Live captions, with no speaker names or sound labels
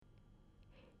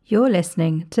You're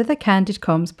listening to the Candid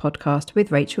Comms podcast with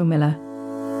Rachel Miller.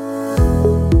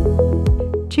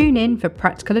 Tune in for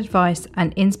practical advice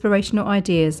and inspirational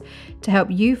ideas to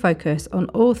help you focus on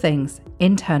all things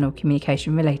internal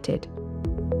communication related.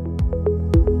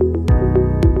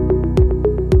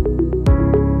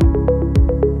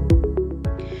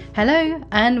 Hello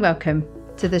and welcome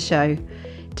to the show.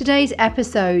 Today's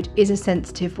episode is a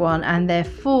sensitive one and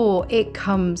therefore it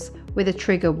comes with a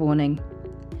trigger warning.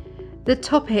 The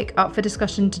topic up for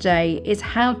discussion today is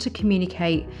how to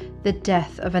communicate the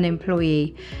death of an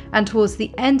employee, and towards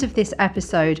the end of this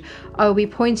episode I will be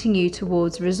pointing you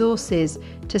towards resources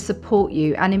to support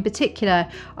you, and in particular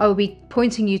I will be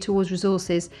pointing you towards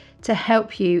resources to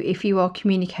help you if you are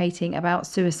communicating about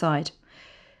suicide.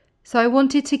 So I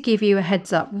wanted to give you a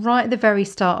heads up right at the very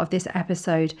start of this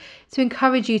episode to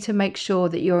encourage you to make sure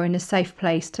that you're in a safe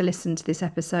place to listen to this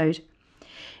episode.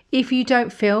 If you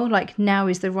don't feel like now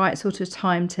is the right sort of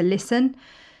time to listen,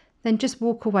 then just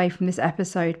walk away from this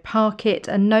episode, park it,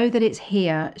 and know that it's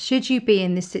here should you be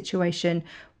in this situation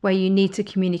where you need to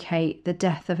communicate the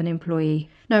death of an employee.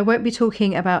 No, I won't be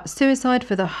talking about suicide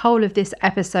for the whole of this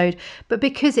episode, but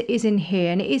because it is in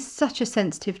here and it is such a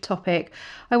sensitive topic,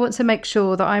 I want to make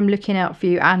sure that I'm looking out for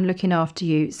you and looking after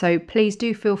you. So please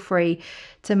do feel free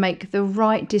to make the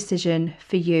right decision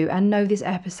for you and know this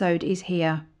episode is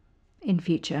here in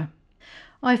future.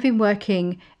 I've been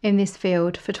working in this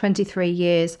field for 23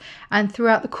 years, and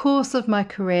throughout the course of my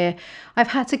career I've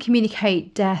had to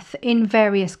communicate death in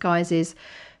various guises,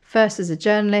 first as a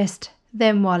journalist,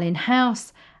 then while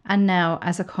in-house, and now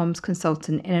as a comms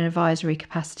consultant in an advisory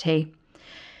capacity.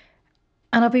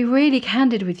 And I'll be really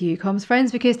candid with you, comms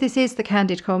friends, because this is the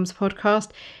Candid Comms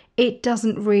podcast. It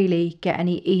doesn't really get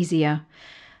any easier.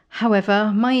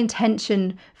 However, my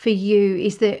intention for you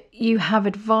is that you have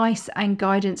advice and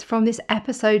guidance from this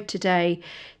episode today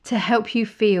to help you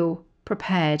feel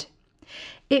prepared.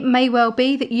 It may well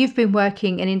be that you've been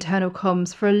working in internal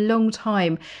comms for a long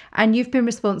time and you've been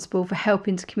responsible for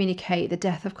helping to communicate the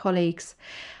death of colleagues.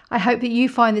 I hope that you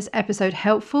find this episode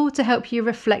helpful to help you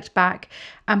reflect back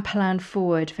and plan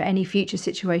forward for any future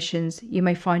situations you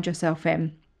may find yourself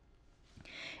in.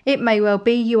 It may well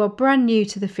be you are brand new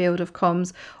to the field of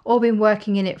comms or been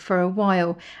working in it for a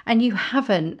while and you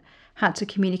haven't had to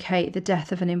communicate the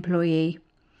death of an employee.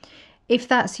 If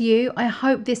that's you, I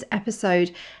hope this episode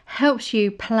helps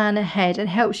you plan ahead and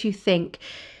helps you think.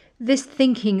 This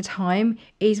thinking time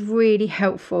is really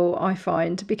helpful, I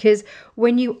find, because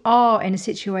when you are in a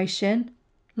situation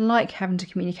like having to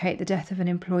communicate the death of an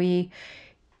employee,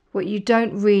 what you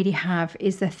don't really have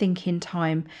is the thinking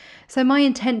time. So my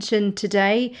intention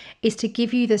today is to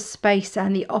give you the space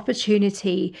and the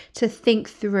opportunity to think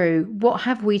through what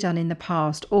have we done in the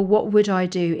past or what would I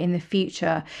do in the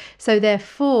future. So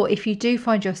therefore, if you do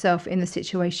find yourself in the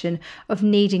situation of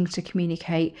needing to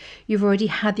communicate, you've already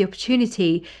had the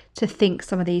opportunity to think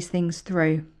some of these things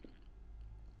through.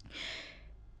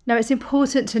 Now, it's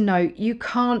important to note you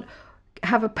can't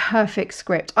have a perfect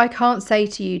script. I can't say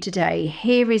to you today,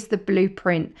 here is the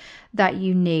blueprint that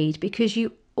you need, because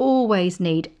you always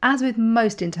need, as with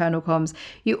most internal comms,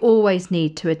 you always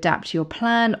need to adapt your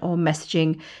plan or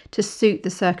messaging to suit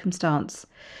the circumstance.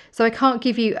 So I can't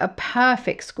give you a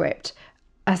perfect script,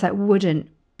 as that wouldn't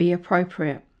be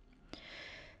appropriate.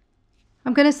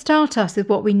 I'm going to start us with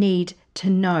what we need to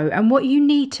know. And what you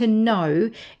need to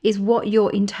know is what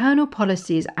your internal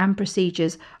policies and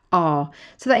procedures are.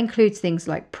 So that includes things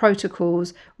like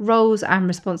protocols, roles and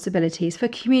responsibilities for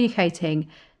communicating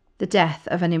the death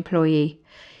of an employee.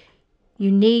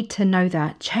 You need to know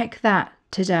that. Check that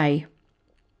today.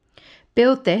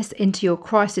 Build this into your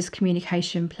crisis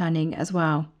communication planning as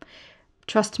well.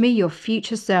 Trust me, your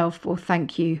future self will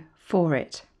thank you for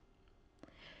it.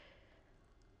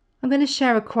 I'm going to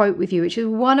share a quote with you, which is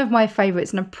one of my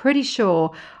favourites, and I'm pretty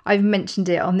sure I've mentioned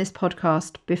it on this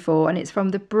podcast before, and it's from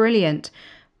the brilliant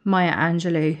Maya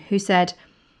Angelou, who said,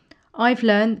 "I've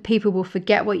learned that people will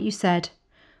forget what you said,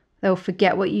 they'll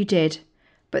forget what you did,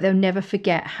 but they'll never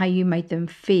forget how you made them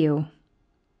feel."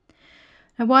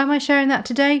 And why am I sharing that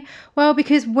today? Well,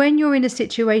 because when you're in a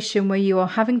situation where you are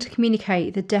having to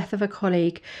communicate the death of a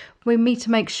colleague, we need to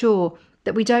make sure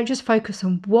that we don't just focus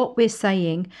on what we're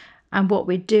saying and what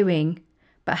we're doing,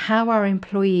 but how our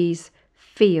employees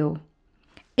feel.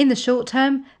 In the short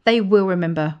term, they will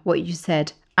remember what you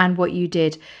said and what you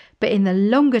did, but in the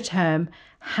longer term,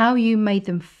 how you made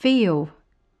them feel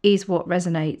is what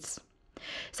resonates.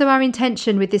 So our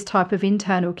intention with this type of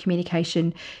internal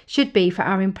communication should be for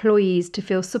our employees to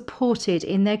feel supported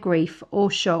in their grief or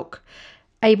shock,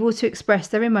 able to express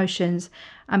their emotions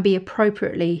and be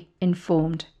appropriately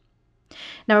informed.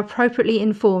 Now, appropriately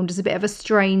informed is a bit of a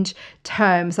strange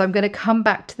term, so I'm going to come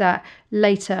back to that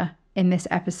later in this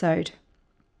episode.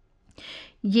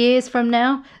 Years from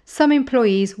now, some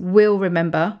employees will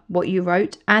remember what you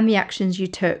wrote and the actions you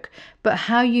took, but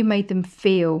how you made them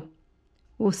feel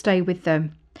will stay with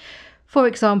them. For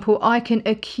example, I can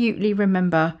acutely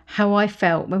remember how I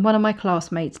felt when one of my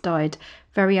classmates died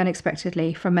very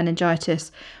unexpectedly from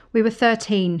meningitis. We were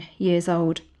 13 years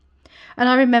old. And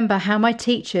I remember how my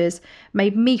teachers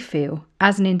made me feel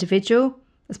as an individual,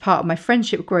 as part of my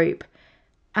friendship group,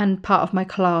 and part of my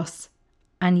class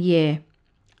and year.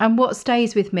 And what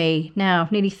stays with me now,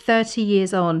 nearly 30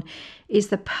 years on, is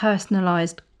the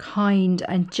personalised, kind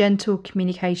and gentle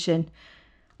communication.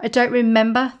 I don't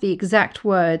remember the exact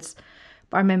words,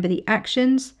 but I remember the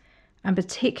actions and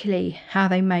particularly how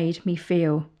they made me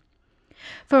feel.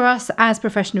 For us as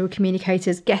professional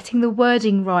communicators, getting the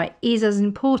wording right is as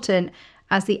important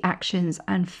as the actions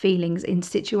and feelings in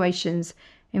situations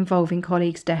involving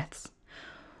colleagues' deaths.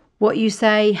 What you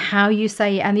say, how you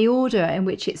say it, and the order in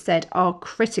which it's said are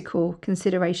critical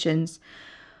considerations.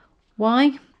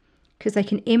 Why? Because they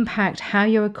can impact how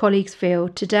your colleagues feel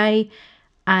today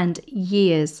and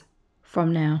years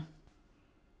from now.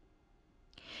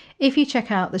 If you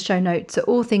check out the show notes at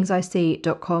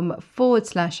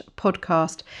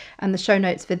allthingsic.com/podcast and the show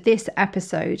notes for this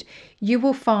episode, you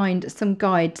will find some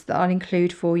guides that I'll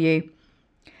include for you.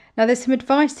 Now, there's some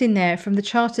advice in there from the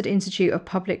Chartered Institute of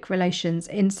Public Relations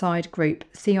Inside Group,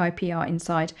 CIPR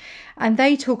Inside, and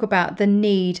they talk about the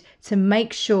need to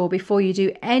make sure before you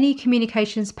do any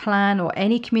communications plan or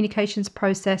any communications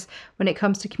process when it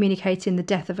comes to communicating the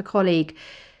death of a colleague,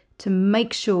 to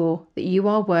make sure that you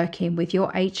are working with your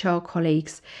HR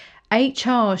colleagues.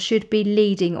 HR should be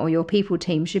leading, or your people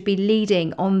team should be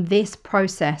leading on this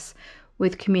process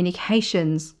with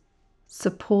communications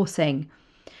supporting.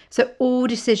 So all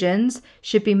decisions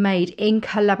should be made in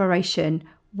collaboration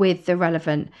with the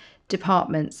relevant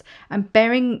departments, and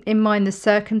bearing in mind the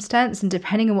circumstance, and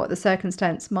depending on what the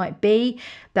circumstance might be,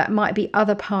 that might be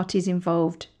other parties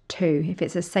involved too. If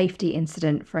it's a safety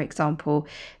incident, for example,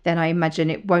 then I imagine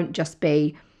it won't just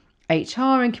be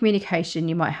HR and communication.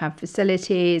 You might have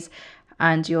facilities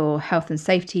and your health and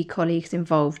safety colleagues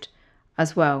involved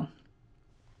as well.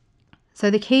 So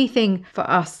the key thing for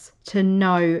us to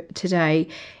know today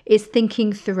is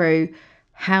thinking through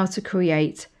how to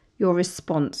create your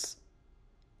response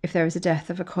if there is a death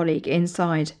of a colleague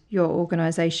inside your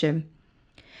organisation.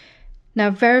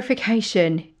 Now,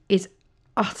 verification is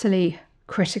utterly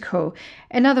critical.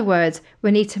 In other words,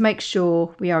 we need to make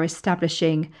sure we are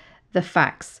establishing the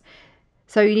facts.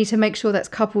 So you need to make sure that's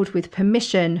coupled with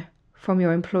permission from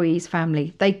your employee's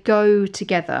family. They go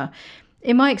together.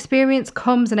 In my experience,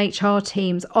 comms and HR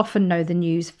teams often know the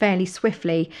news fairly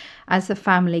swiftly as the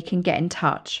family can get in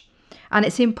touch. And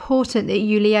it's important that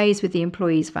you liaise with the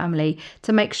employee's family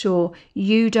to make sure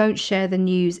you don't share the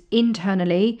news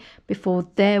internally before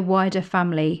their wider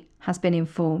family has been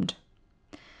informed.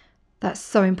 That's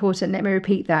so important. Let me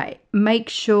repeat that. Make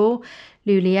sure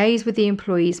you liaise with the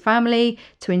employee's family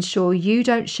to ensure you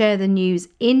don't share the news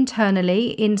internally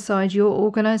inside your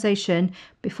organisation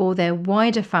before their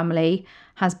wider family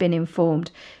has been informed.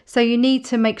 So you need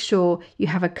to make sure you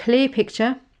have a clear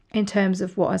picture in terms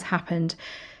of what has happened.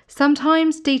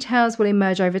 Sometimes details will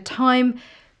emerge over time,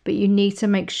 but you need to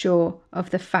make sure of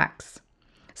the facts.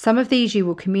 Some of these you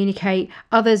will communicate,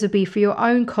 others will be for your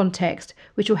own context,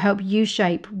 which will help you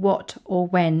shape what or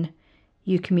when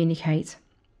you communicate.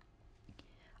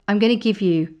 I'm going to give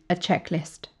you a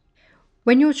checklist.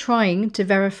 When you're trying to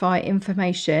verify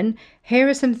information, here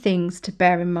are some things to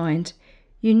bear in mind.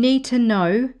 You need to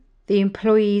know the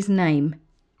employee's name.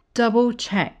 Double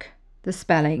check the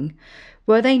spelling.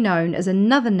 Were they known as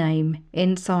another name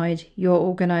inside your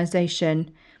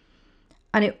organisation?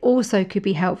 And it also could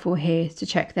be helpful here to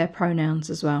check their pronouns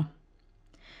as well.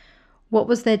 What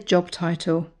was their job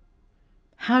title?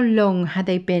 How long had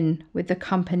they been with the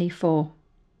company for?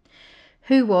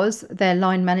 Who was their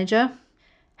line manager?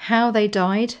 How they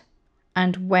died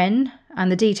and when?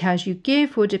 And the details you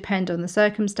give will depend on the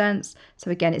circumstance.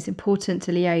 So again, it's important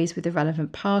to liaise with the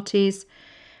relevant parties.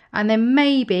 And then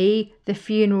maybe the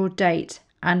funeral date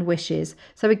and wishes.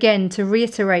 So again, to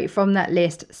reiterate from that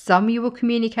list, some you will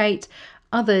communicate,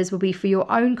 others will be for your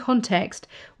own context,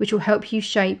 which will help you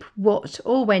shape what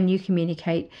or when you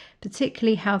communicate,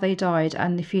 particularly how they died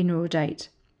and the funeral date.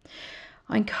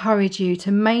 I encourage you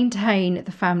to maintain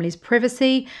the family's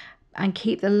privacy and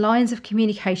keep the lines of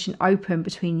communication open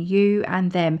between you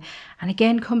and them. And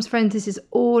again, comms friends, this is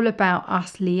all about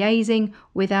us liaising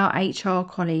with our HR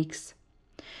colleagues.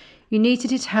 You need to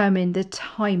determine the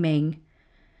timing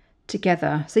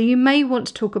together. So you may want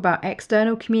to talk about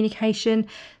external communication,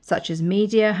 such as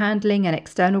media handling and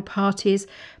external parties,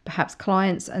 perhaps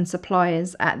clients and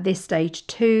suppliers at this stage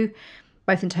too,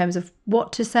 both in terms of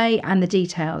what to say and the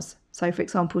details. So for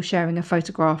example, sharing a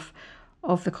photograph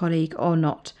of the colleague or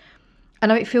not. I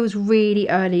know it feels really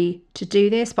early to do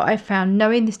this, but I found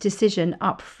knowing this decision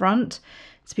up front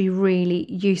to be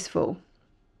really useful.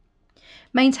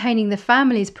 Maintaining the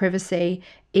family's privacy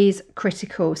is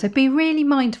critical. So be really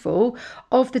mindful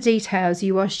of the details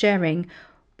you are sharing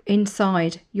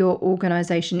inside your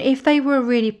organisation. If they were a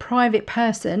really private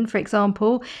person, for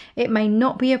example, it may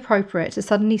not be appropriate to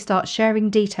suddenly start sharing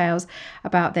details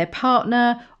about their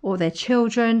partner or their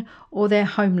children or their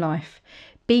home life.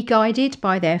 Be guided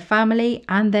by their family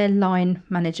and their line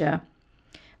manager.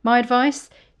 My advice,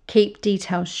 keep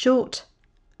details short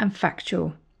and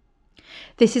factual.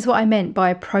 This is what I meant by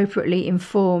appropriately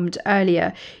informed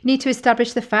earlier. You need to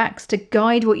establish the facts to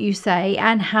guide what you say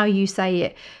and how you say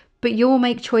it, but you'll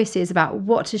make choices about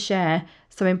what to share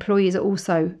so employees are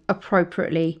also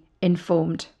appropriately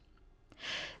informed.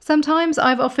 Sometimes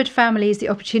I've offered families the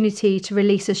opportunity to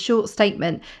release a short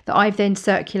statement that I've then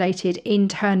circulated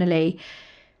internally.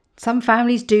 Some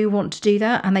families do want to do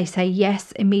that and they say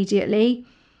yes immediately.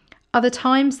 Other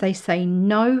times they say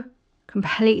no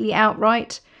completely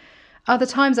outright. Other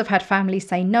times I've had families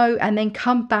say no and then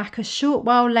come back a short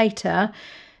while later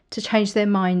to change their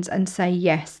minds and say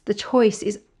yes. The choice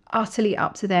is utterly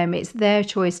up to them. It's their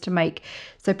choice to make.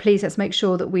 So please, let's make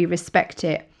sure that we respect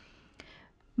it.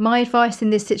 My advice in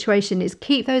this situation is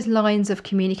keep those lines of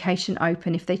communication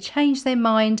open. If they change their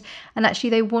mind and actually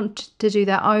they want to do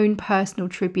their own personal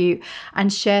tribute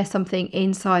and share something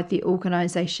inside the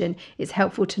organisation, it's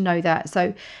helpful to know that.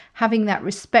 So having that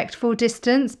respectful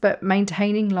distance, but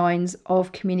maintaining lines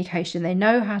of communication. They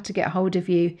know how to get hold of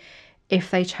you if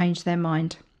they change their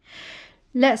mind.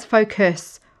 Let's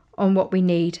focus on what we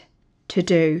need to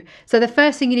do. So the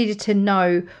first thing you needed to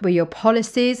know were your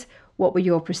policies, what were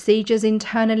your procedures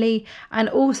internally, and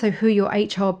also who your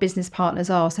HR business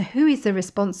partners are. So who is the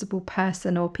responsible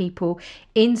person or people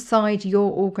inside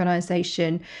your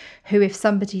organisation who, if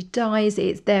somebody dies,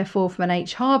 it's therefore from an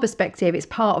HR perspective, it's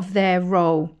part of their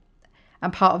role.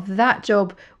 And part of that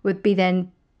job would be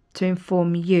then to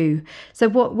inform you. So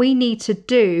what we need to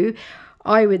do,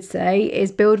 I would say,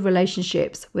 is build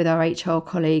relationships with our HR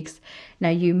colleagues. Now,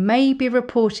 you may be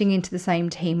reporting into the same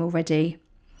team already.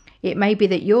 It may be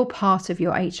that you're part of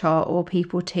your HR or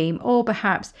people team, or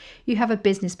perhaps you have a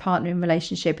business partnering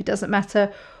relationship. It doesn't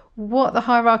matter what the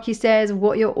hierarchy says,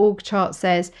 what your org chart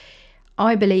says.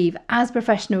 I believe as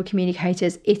professional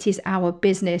communicators, it is our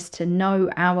business to know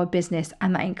our business,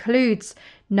 and that includes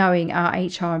knowing our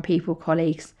HR and people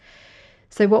colleagues.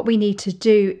 So what we need to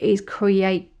do is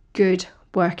create good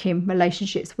working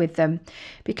relationships with them,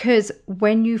 because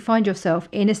when you find yourself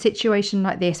in a situation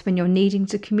like this, when you're needing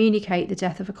to communicate the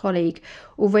death of a colleague,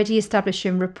 already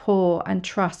establishing rapport and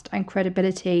trust and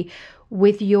credibility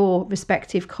with your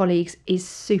respective colleagues is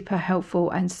super helpful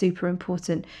and super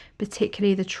important,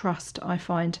 particularly the trust, I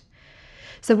find.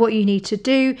 So what you need to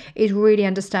do is really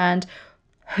understand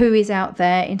who is out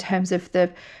there in terms of the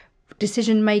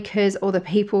decision makers or the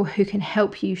people who can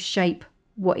help you shape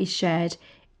what is shared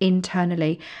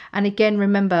internally. And again,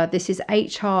 remember, this is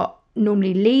HR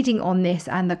normally leading on this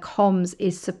and the comms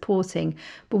is supporting,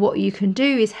 but what you can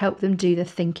do is help them do the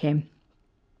thinking.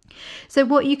 So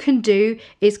what you can do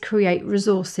is create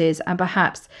resources and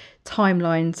perhaps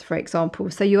timelines, for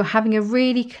example. So you're having a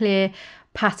really clear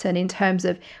pattern in terms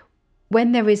of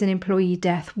when there is an employee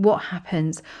death, what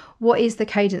happens? What is the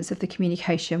cadence of the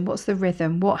communication? What's the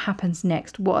rhythm? What happens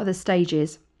next? What are the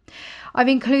stages? I've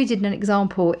included an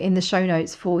example in the show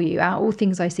notes for you at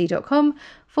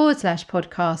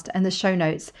allthingsic.com/podcast and the show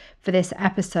notes for this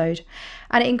episode.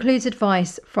 And it includes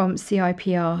advice from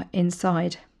CIPR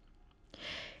inside.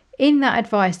 In that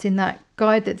advice, in that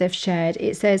guide that they've shared,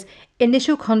 it says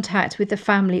initial contact with the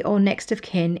family or next of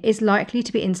kin is likely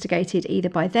to be instigated either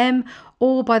by them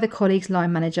or by the colleague's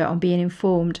line manager on being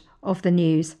informed of the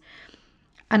news.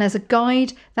 And as a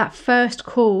guide, that first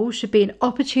call should be an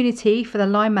opportunity for the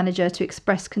line manager to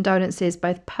express condolences,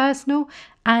 both personal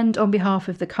and on behalf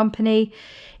of the company.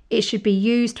 It should be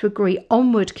used to agree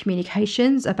onward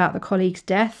communications about the colleague's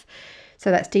death. So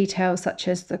that's details such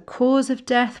as the cause of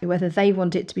death, whether they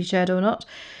want it to be shared or not,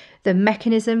 the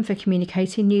mechanism for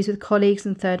communicating news with colleagues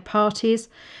and third parties.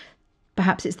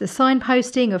 Perhaps it's the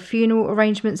signposting of funeral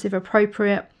arrangements if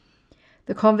appropriate.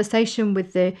 The conversation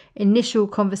with the initial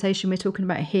conversation we're talking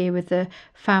about here with the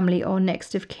family or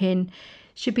next of kin,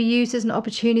 should be used as an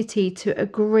opportunity to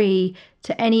agree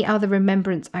to any other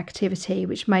remembrance activity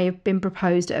which may have been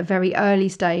proposed at a very early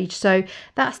stage. So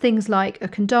that's things like a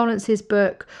condolences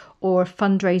book or a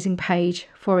fundraising page,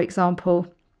 for example.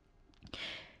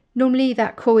 Normally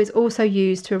that call is also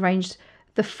used to arrange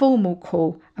the formal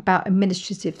call about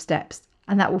administrative steps,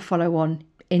 and that will follow on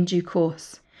in due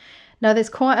course. Now, there's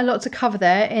quite a lot to cover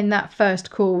there in that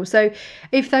first call. So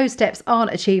if those steps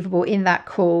aren't achievable in that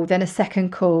call, then a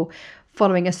second call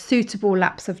following a suitable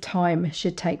lapse of time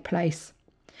should take place.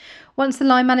 Once the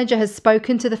line manager has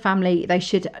spoken to the family, they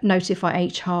should notify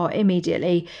HR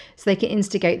immediately so they can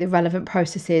instigate the relevant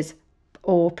processes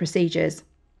or procedures.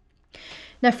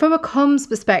 Now, from a comms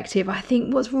perspective, I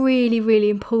think what's really, really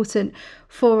important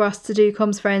for us to do,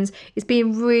 comms friends, is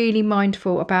being really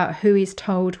mindful about who is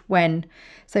told when.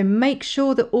 So make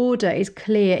sure the order is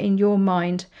clear in your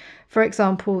mind. For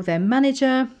example, their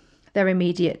manager, their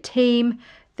immediate team,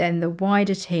 then the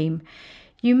wider team.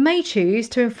 You may choose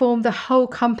to inform the whole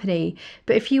company,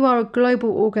 but if you are a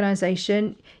global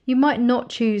organisation, you might not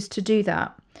choose to do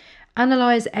that.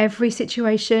 Analyse every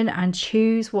situation and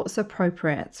choose what's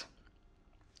appropriate.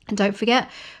 And don't forget,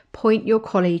 point your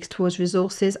colleagues towards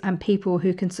resources and people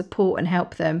who can support and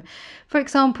help them. For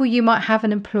example, you might have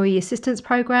an employee assistance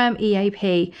program,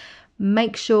 EAP.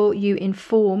 Make sure you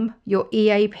inform your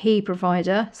EAP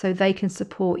provider so they can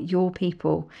support your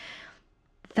people.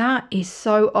 That is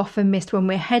so often missed when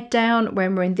we're head down,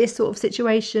 when we're in this sort of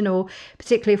situation, or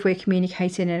particularly if we're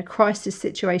communicating in a crisis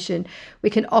situation, we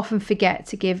can often forget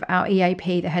to give our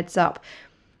EAP the heads up.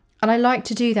 And I like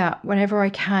to do that whenever I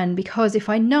can, because if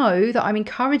I know that I'm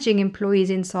encouraging employees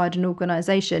inside an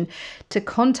organisation to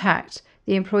contact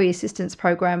the employee assistance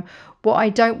program, what I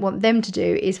don't want them to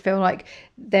do is feel like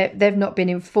they've not been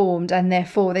informed, and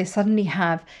therefore they suddenly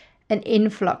have an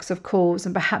influx of calls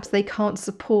and perhaps they can't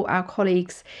support our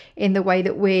colleagues in the way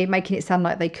that we're making it sound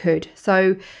like they could.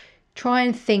 So try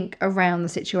and think around the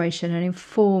situation and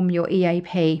inform your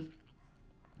EAP.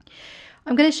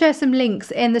 I'm going to share some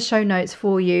links in the show notes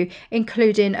for you,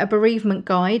 including a bereavement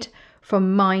guide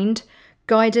from Mind,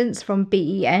 guidance from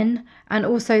BEN, and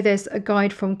also there's a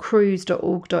guide from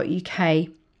cruise.org.uk.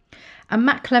 And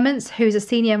Matt Clements, who's a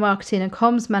senior marketing and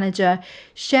comms manager,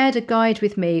 shared a guide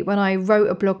with me when I wrote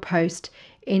a blog post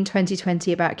in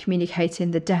 2020 about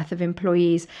communicating the death of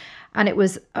employees. And it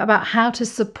was about how to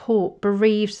support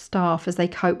bereaved staff as they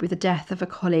cope with the death of a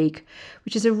colleague,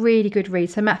 which is a really good read.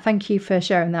 So Matt, thank you for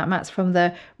sharing that. Matt's from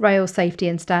the Rail Safety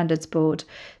and Standards Board.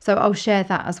 So I'll share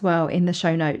that as well in the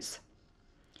show notes.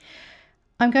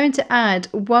 I'm going to add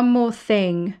one more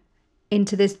thing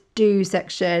into this do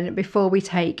section before we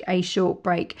take a short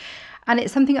break. And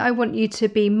it's something I want you to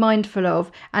be mindful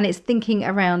of, and it's thinking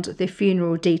around the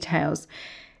funeral details.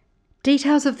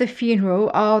 Details of the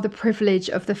funeral are the privilege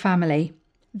of the family.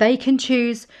 They can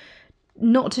choose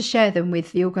not to share them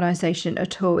with the organisation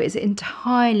at all. It's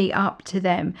entirely up to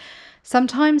them.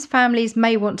 Sometimes families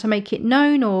may want to make it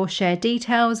known or share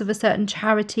details of a certain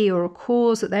charity or a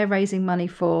cause that they're raising money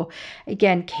for.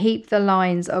 Again, keep the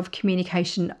lines of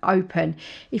communication open.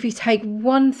 If you take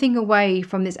one thing away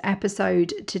from this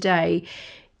episode today,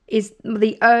 is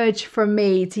the urge from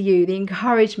me to you, the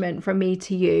encouragement from me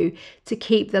to you to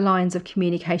keep the lines of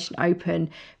communication open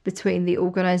between the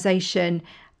organisation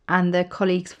and the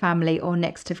colleague's family or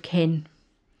next of kin.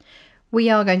 We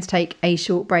are going to take a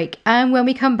short break, and when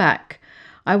we come back,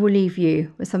 I will leave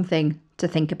you with something to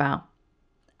think about.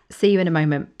 See you in a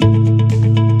moment.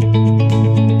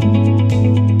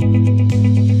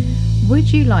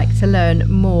 Would you like to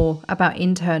learn more about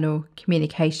internal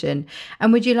communication,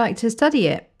 and would you like to study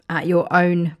it at your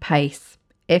own pace?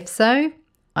 If so,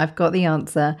 I've got the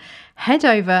answer. Head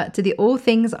over to the All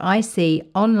Things IC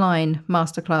online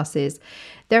masterclasses.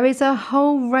 There is a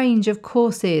whole range of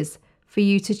courses for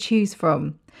you to choose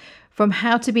from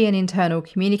how to be an internal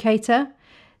communicator,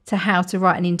 to how to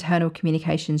write an internal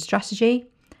communication strategy,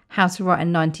 how to write a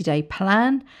 90-day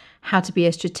plan, how to be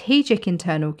a strategic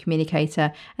internal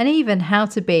communicator, and even how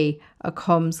to be a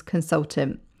comms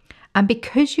consultant. And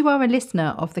because you are a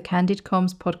listener of the Candid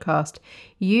Comms podcast,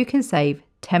 you can save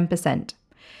 10%.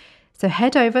 So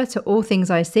head over to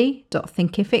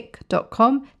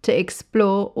allthingsic.thinkific.com to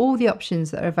explore all the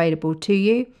options that are available to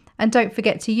you. And don't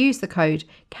forget to use the code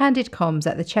CandidComms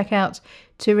at the checkout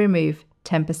to remove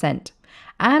 10%.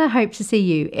 And I hope to see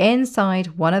you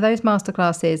inside one of those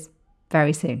masterclasses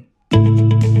very soon.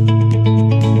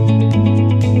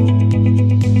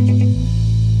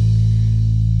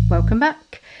 Welcome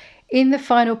back. In the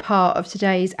final part of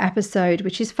today's episode,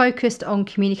 which is focused on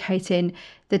communicating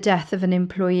the death of an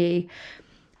employee,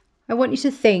 I want you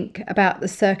to think about the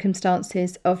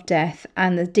circumstances of death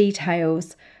and the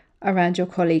details around your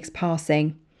colleague's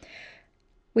passing.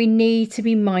 We need to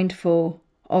be mindful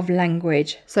of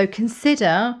language, so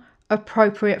consider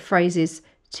appropriate phrases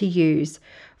to use.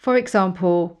 For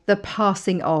example, the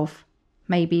passing of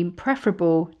may be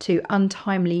preferable to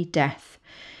untimely death.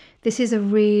 This is a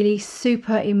really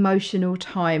super emotional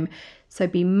time, so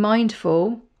be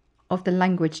mindful of the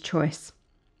language choice.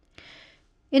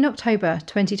 In October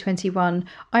 2021,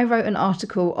 I wrote an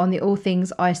article on the All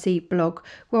Things IC blog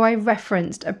where I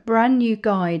referenced a brand new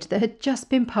guide that had just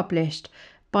been published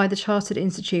by the Chartered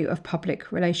Institute of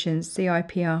Public Relations,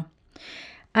 CIPR.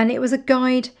 And it was a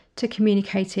guide to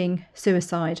communicating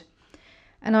suicide.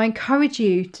 And I encourage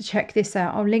you to check this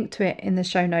out. I'll link to it in the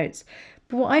show notes.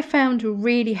 But what I found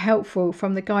really helpful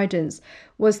from the guidance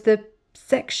was the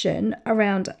section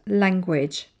around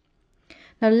language.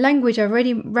 Now, language, I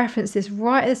already referenced this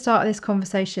right at the start of this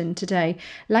conversation today.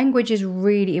 Language is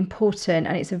really important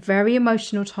and it's a very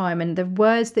emotional time, and the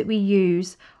words that we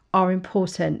use are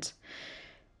important.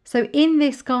 So in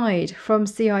this guide from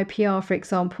CIPR, for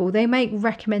example, they make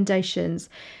recommendations.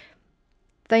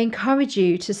 They encourage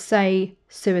you to say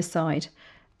suicide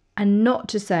and not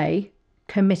to say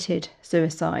committed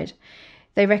suicide.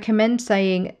 They recommend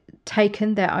saying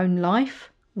taken their own life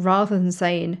rather than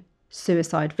saying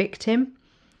suicide victim.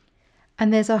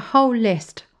 And there's a whole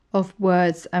list of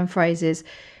words and phrases,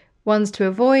 ones to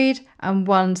avoid and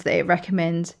ones that it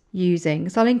recommends using.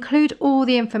 So I'll include all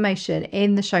the information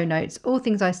in the show notes,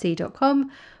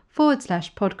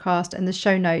 allthingsic.com/podcast, and the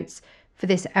show notes for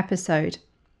this episode.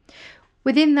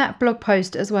 Within that blog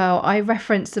post as well, I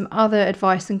referenced some other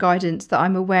advice and guidance that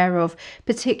I'm aware of,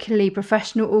 particularly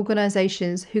professional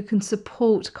organisations who can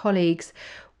support colleagues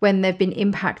when they've been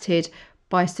impacted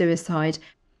by suicide.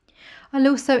 I'll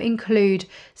also include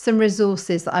some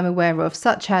resources that I'm aware of,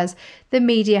 such as the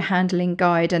Media Handling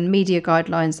Guide and Media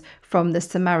Guidelines from the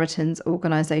Samaritans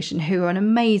organisation, who are an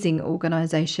amazing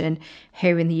organisation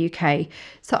here in the UK.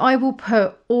 So I will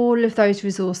put all of those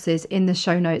resources in the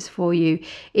show notes for you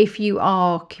if you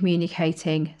are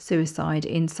communicating suicide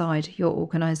inside your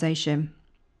organisation.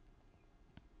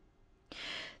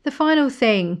 The final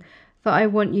thing that I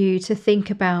want you to think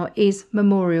about is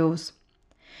memorials.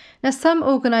 Now, some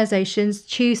organisations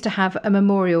choose to have a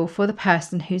memorial for the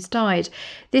person who's died.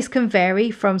 This can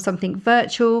vary from something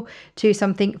virtual to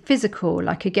something physical,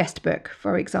 like a guest book,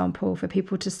 for example, for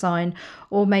people to sign,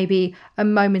 or maybe a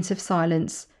moment of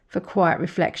silence for quiet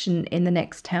reflection in the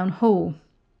next town hall.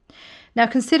 Now,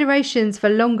 considerations for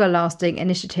longer lasting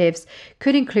initiatives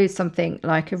could include something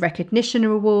like a recognition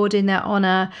award in their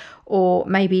honour, or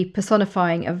maybe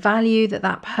personifying a value that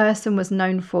that person was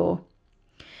known for.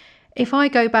 If I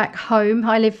go back home,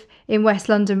 I live in West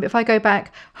London, but if I go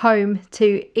back home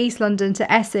to East London, to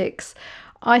Essex,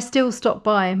 I still stop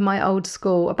by my old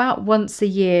school about once a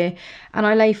year, and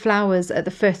I lay flowers at the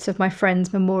foot of my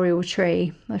friend's memorial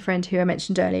tree, my friend who I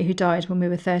mentioned earlier, who died when we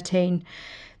were 13.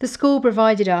 The school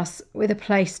provided us with a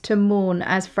place to mourn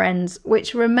as friends,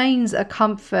 which remains a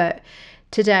comfort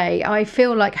today. I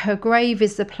feel like her grave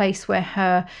is the place where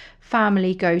her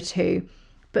family go to.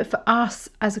 But for us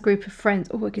as a group of friends,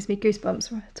 it gives me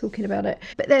goosebumps talking about it.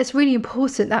 But that's really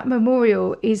important. That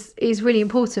memorial is really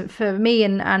important for me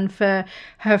and for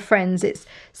her friends. It's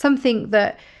something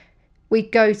that we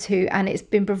go to, and it's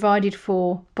been provided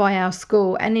for by our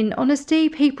school. And in honesty,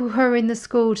 people who are in the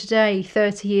school today,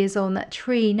 30 years on, that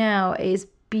tree now is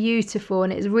beautiful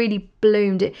and it's really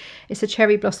bloomed. It's a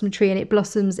cherry blossom tree and it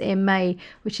blossoms in May,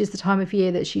 which is the time of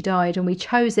year that she died. And we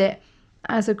chose it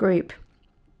as a group.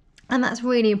 And that's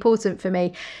really important for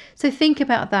me. So think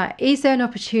about that. Is there an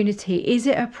opportunity? Is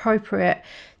it appropriate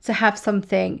to have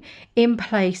something in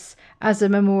place as a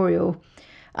memorial?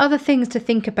 Other things to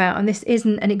think about, and this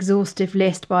isn't an exhaustive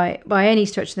list by any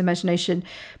stretch of the imagination,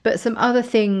 but some other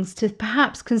things to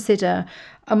perhaps consider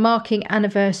are marking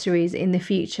anniversaries in the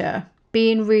future,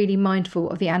 being really mindful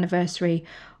of the anniversary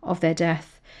of their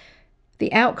death.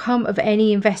 The outcome of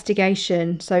any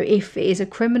investigation, so if it is a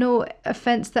criminal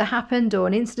offence that happened or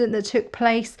an incident that took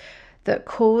place that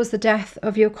caused the death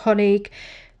of your colleague,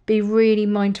 be really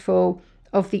mindful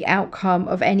of the outcome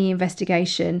of any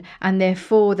investigation, and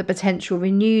therefore the potential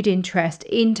renewed interest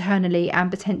internally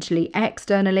and potentially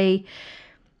externally.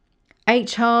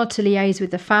 HR to liaise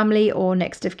with the family or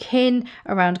next of kin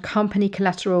around company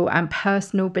collateral and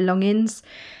personal belongings.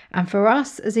 And for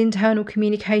us as internal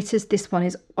communicators, this one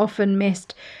is often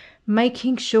missed,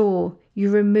 making sure you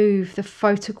remove the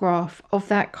photograph of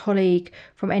that colleague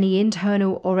from any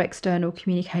internal or external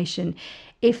communication.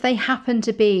 If they happen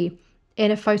to be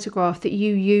in a photograph that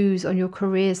you use on your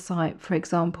careers site, for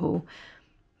example,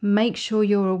 make sure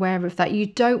you're aware of that. You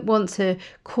don't want to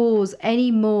cause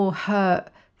any more hurt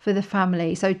for the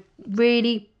family. So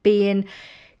really being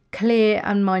clear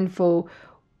and mindful.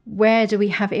 Where do we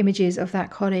have images of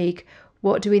that colleague?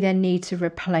 What do we then need to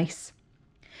replace?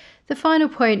 The final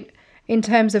point in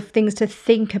terms of things to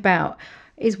think about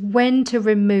is when to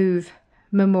remove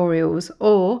memorials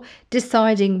or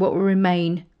deciding what will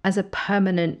remain as a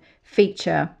permanent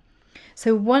feature.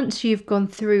 So once you've gone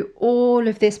through all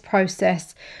of this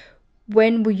process,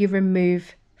 when will you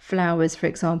remove flowers, for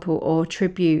example, or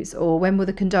tributes, or when will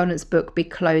the condolence book be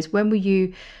closed? When will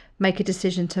you make a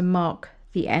decision to mark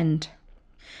the end?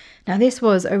 Now, this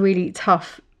was a really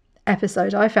tough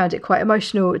episode. I found it quite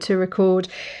emotional to record.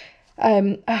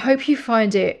 I hope you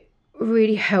find it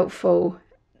really helpful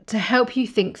to help you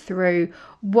think through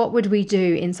what would we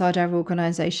do inside our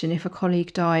organisation if a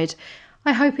colleague died.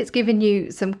 I hope it's given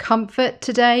you some comfort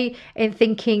today in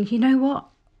thinking, you know what,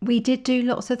 we did do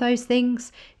lots of those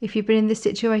things if you've been in this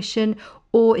situation,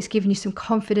 or it's given you some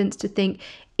confidence to think,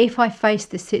 if I face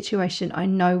this situation, I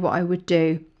know what I would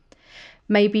do.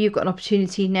 Maybe you've got an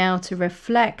opportunity now to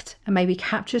reflect and maybe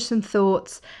capture some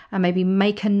thoughts and maybe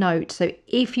make a note. So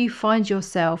if you find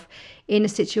yourself in a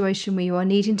situation where you are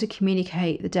needing to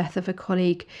communicate the death of a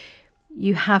colleague,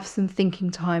 you have some thinking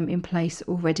time in place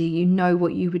already. You know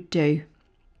what you would do.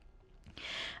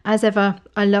 As ever,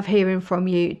 I love hearing from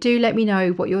you. Do let me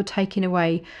know what you're taking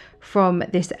away from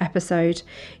this episode.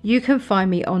 You can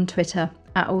find me on Twitter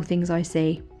at All Things I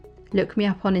See. Look me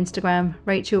up on Instagram,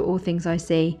 Rachel All Things I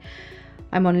See.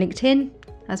 I'm on LinkedIn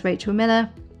as Rachel Miller,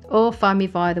 or find me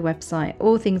via the website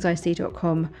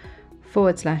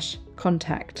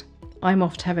allthingsic.com/contact. I'm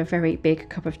off to have a very big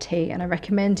cup of tea, and I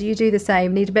recommend you do the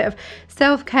same. Need a bit of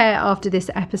self-care after this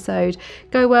episode.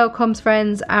 Go well, comms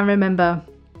friends, and remember,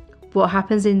 what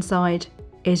happens inside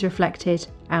is reflected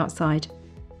outside.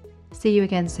 See you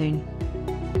again soon.